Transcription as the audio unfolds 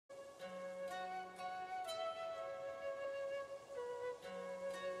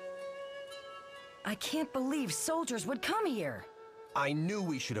I can't believe soldiers would come here. I knew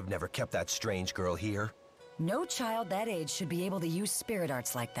we should have never kept that strange girl here. No child that age should be able to use spirit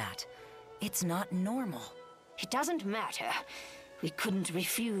arts like that. It's not normal. It doesn't matter. We couldn't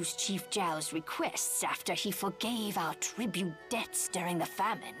refuse Chief Zhao's requests after he forgave our tribute debts during the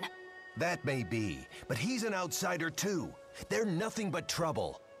famine. That may be, but he's an outsider too. They're nothing but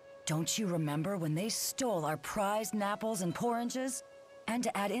trouble. Don't you remember when they stole our prized apples and porridges? And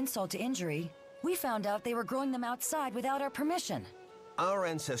to add insult to injury, we found out they were growing them outside without our permission. Our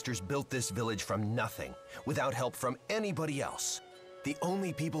ancestors built this village from nothing, without help from anybody else. The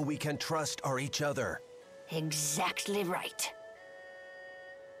only people we can trust are each other. Exactly right.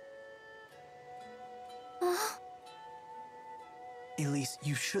 Elize,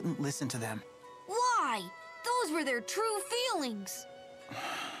 you shouldn't listen to them. Why? Those were their true feelings.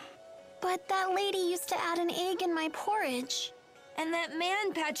 But that lady used to add an egg in my porridge. And that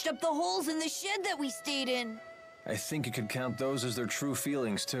man patched up the holes in the shed that we stayed in. I think you could count those as their true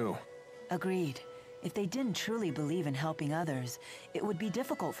feelings, too. Agreed. If they didn't truly believe in helping others, it would be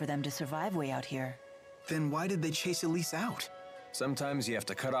difficult for them to survive way out here. Then why did they chase Elize out? Sometimes you have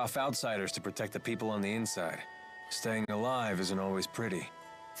to cut off outsiders to protect the people on the inside. Staying alive isn't always pretty.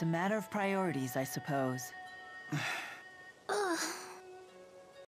 It's a matter of priorities, I suppose.